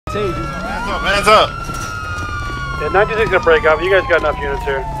Hands up. Yeah, 96 gonna break up. You guys got enough units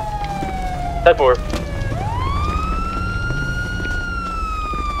here. 10-4.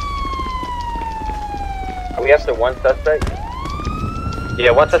 Are we after one suspect?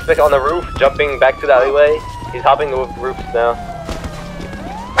 Yeah, one suspect on the roof, jumping back to the alleyway. He's hopping the roofs now.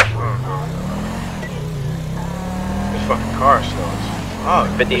 This fucking car slows. Oh,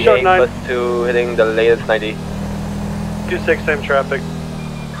 58 plus 2 hitting the latest 90. 26 same traffic.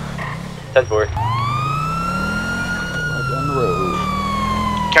 10-4. Down the road.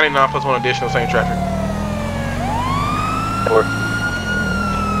 County 9 plus 1 additional, same traffic. 4.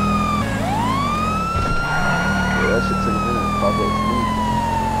 Yeah, that shit took a minute. Pop up smooth.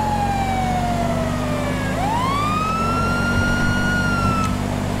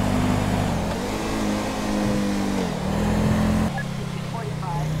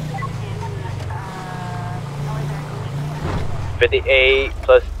 $58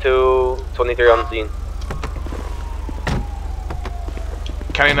 plus 2, 23 on the scene.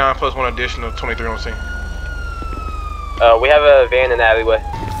 County 9 plus 1 additional, 23 on scene. We have a van in the alleyway.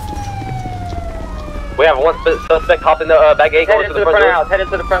 We have one suspect hopping the back gate going to the front of the house. Headed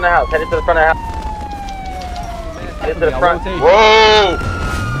to the front of the house. Headed to the front of the house. Headed to the front. Whoa!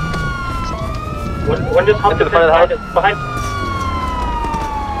 One just hopped to the front of the house. Behind.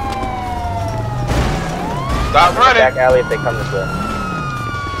 Stop running. Back alley if they come this way.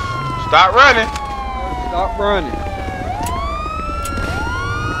 Stop running. Stop running.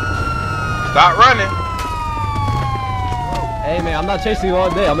 Stop running. Hey man, I'm not chasing you all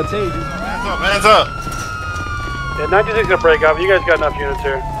day. I'm gonna tase you. Hands up. Yeah, 96 gonna break up. You guys got enough units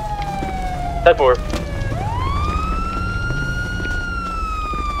here. 10-4.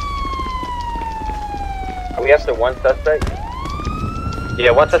 Are we after one suspect?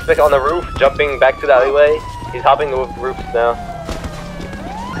 Yeah, one suspect on the roof, jumping back to the alleyway. He's hopping the roofs now.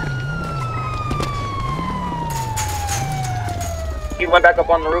 He went back up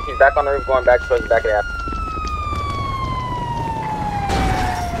on the roof. He's back on the roof, going back towards the back of the house.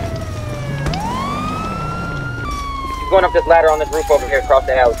 He's going up this ladder on this roof over here across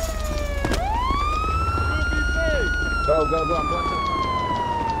the house. Go, go, go. I'm going to the front.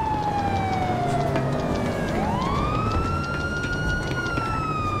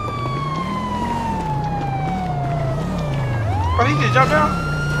 Oh, he just jumped down?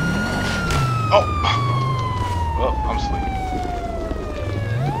 Oh. Well, I'm asleep.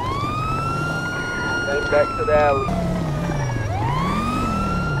 Back to the alley.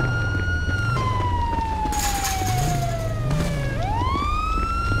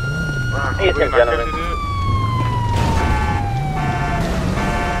 Hey, gentlemen.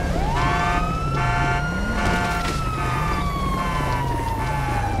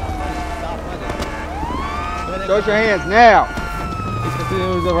 Show your hands now. He's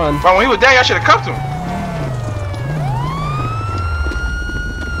continuing to run. Bro, when he was down, y'all should have cuffed him.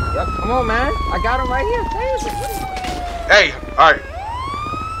 Yep, come on, man. I got him right here. Hey, alright.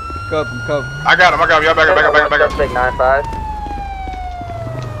 Cover him, cover him. I got him. Y'all back up. Suspect 9-5.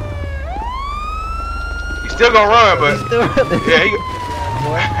 He's still gonna run, but yeah, he.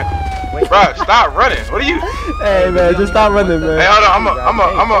 Bro, stop running. What are you? Hey man, just stop running, man. Hey, hold on.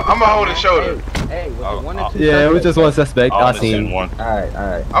 I'm gonna hold his shoulder. Hey, was it one or two? Yeah, it was just one suspect. I seen one. Alright,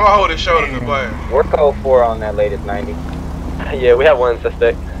 alright. I'm gonna hold his shoulder and play. We're code 4 on that latest 90. Yeah, we have one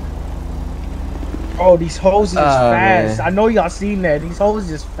suspect. Oh, these hoses is fast. Man. I know y'all seen that. These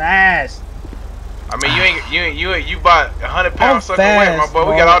hoses is fast. I mean, you bought 100 pounds sucking away, my boy.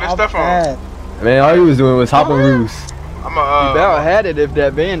 We got all this stuff on. Man, all he was doing was hopping roofs. I'm You about had it if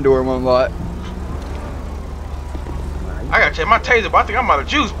that van door won't lock. I gotta check my taser, but I think I'm out of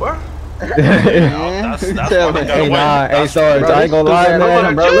juice, boy. That's why they got Hey, away. nah, hey, Sarge, I ain't gonna lie,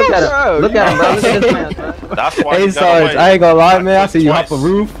 man. Bro, look at him. Look at him, bro. Look at this man, bro. That's why Hey, they got Sarge, away. I ain't gonna lie, man. I see you hop a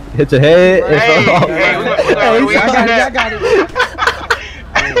roof, hit your head. We I got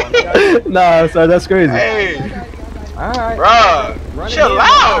it. Nah, Sarge, that's crazy. Hey, Alright. bro, chill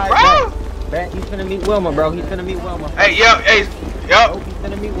out, bro. He's finna meet Wilma, bro. He's finna meet Wilma. Hey, yo, He's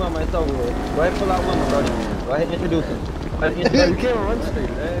finna meet Wilma. It's over with. Go ahead and pull out Wilma, bro. Go ahead and introduce him. You can't run straight,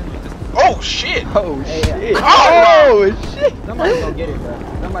 man. Oh shit. Oh shit. Oh shit. Somebody gonna get it, bro.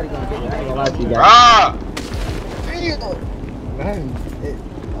 Somebody gonna get it. I ain't gonna lie to you guys. Man,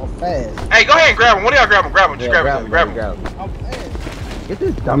 all fast. Hey, go ahead and grab him. One of y'all grab him. Just Yeah, grab him. I'm fast. Get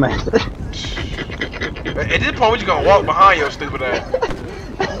this dumbass. At this point, we just gonna walk behind your stupid ass.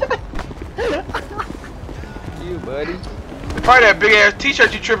 You, buddy. Probably that big ass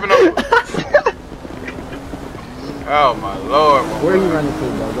t-shirt you tripping over. Oh my lord. Where are you running to,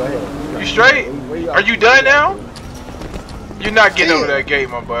 bro? Go ahead. You straight? Where you Are you done now? You're not getting over that gate,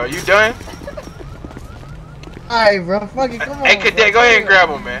 my boy. You done? Alright, bro. Fuck it. Come on. Hey, Cadet, go ahead and grab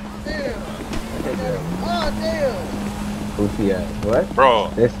him, man. Damn. Oh, damn. Goofy ass. What?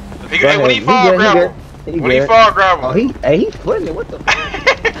 Bro. This. Hey, when he fall, grab him. When he fall, grab him. Oh, he's putting it. What the?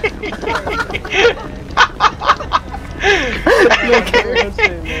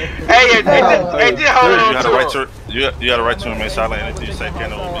 Hey, just hold on to him. You got a right to remain silent. Anything you say can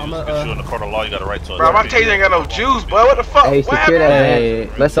be because you're in the court of law. You got a right to it. Bro, my taser ain't got no juice, boy. What the fuck? Hey, what secure happened? that van. Hey,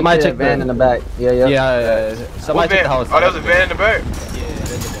 let somebody check the van in the back. Yeah. Somebody check the house. Oh, there's a van in the back. Yeah,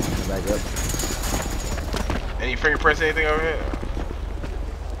 there's a van in the back. Yep. Any fingerprints, anything over here?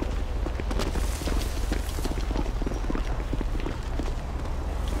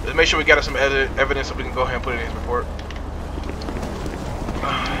 Let's make sure we got some evidence so we can go ahead and put it in his report.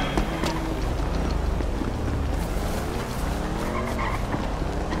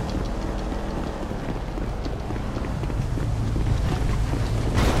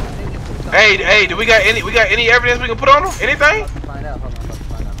 Hey, do we got any evidence we can put on him? Anything? Find out. Hold on,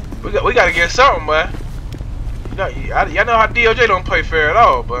 find out. We gotta get something, man. Y'all know how DOJ don't play fair at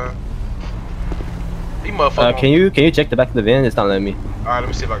all, but these motherfuckers. Can you check the back of the van? It's not letting me. Alright, let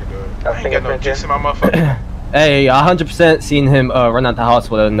me see if I can do it. I ain't got no juice in my motherfucker. Hey, 100% seen him run out the house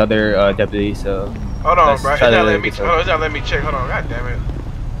with another deputy. So. Hold on, Let's bro. It's try not to letting me. get Hold on, it's not letting me check. Hold on, god damn it.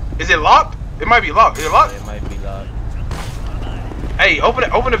 Is it locked? It might be locked. Is it locked? It might be locked. Hey,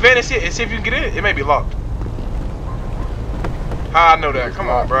 open the van and see if you can get in. It may be locked. How I know that? Come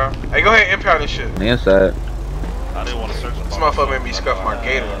on, bro. Hey, go ahead and impound this shit. The inside. I didn't want to search. This motherfucker made me scuff my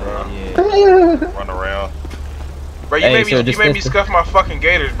gator, bro. Yeah. Run around. Bro, you Hey, made me scuff my fucking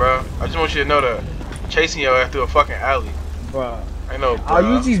gators, bro. I just want you to know that. Chasing your ass through a fucking alley. Bro. I know, bro.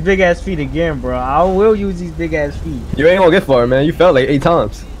 I'll use these big ass feet again, bro. I will use these big ass feet. You ain't gonna get far, man. You fell like 8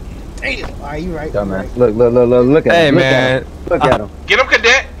 times. Damn. Alright, you right. Dumbass. You right. Look at him. Hey, man. Look at him. Get him,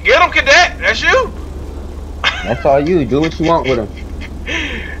 Cadet. Get him, Cadet. That's you. That's all you. Do what you want with him.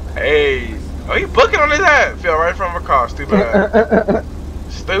 Hey. Oh, you booking on his ass. Fell right from a car. Stupid ass.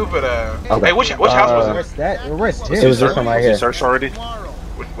 Stupid ass. Okay. Hey, which house was it? What's that? What's It was this one right here. Search already?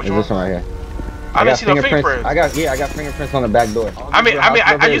 Which It was this one right here. I didn't see no fingerprints. I got fingerprints on the back door.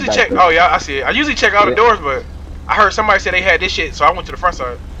 I usually check. Oh yeah, I see it. I usually check all the doors, but I heard somebody say they had this shit, so I went to the front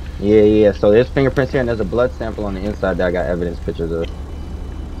side. Yeah. So there's fingerprints here, and there's a blood sample on the inside that I got evidence pictures of.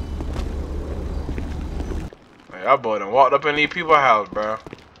 Man, that boy done walked up in these people's house, bro.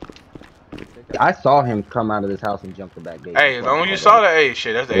 I saw him come out of this house and jump the back gate. Hey, as long as you saw that, hey,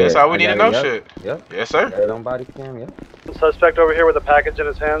 shit, that's all we need to know, shit. Yep. Yes, sir. Got it on body cam, yep. Suspect over here with a package in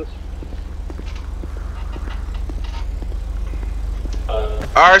his hands.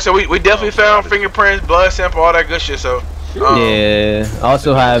 Alright, so we definitely found fingerprints, blood sample, all that good shit, so. Yeah. I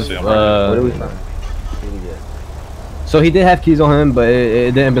also have. What do we find? So he did have keys on him, but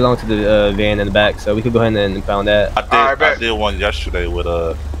it didn't belong to the van in the back, so we could go ahead and found that. I did one yesterday with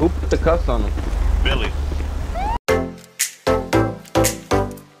Who put the cuffs on him? Billy.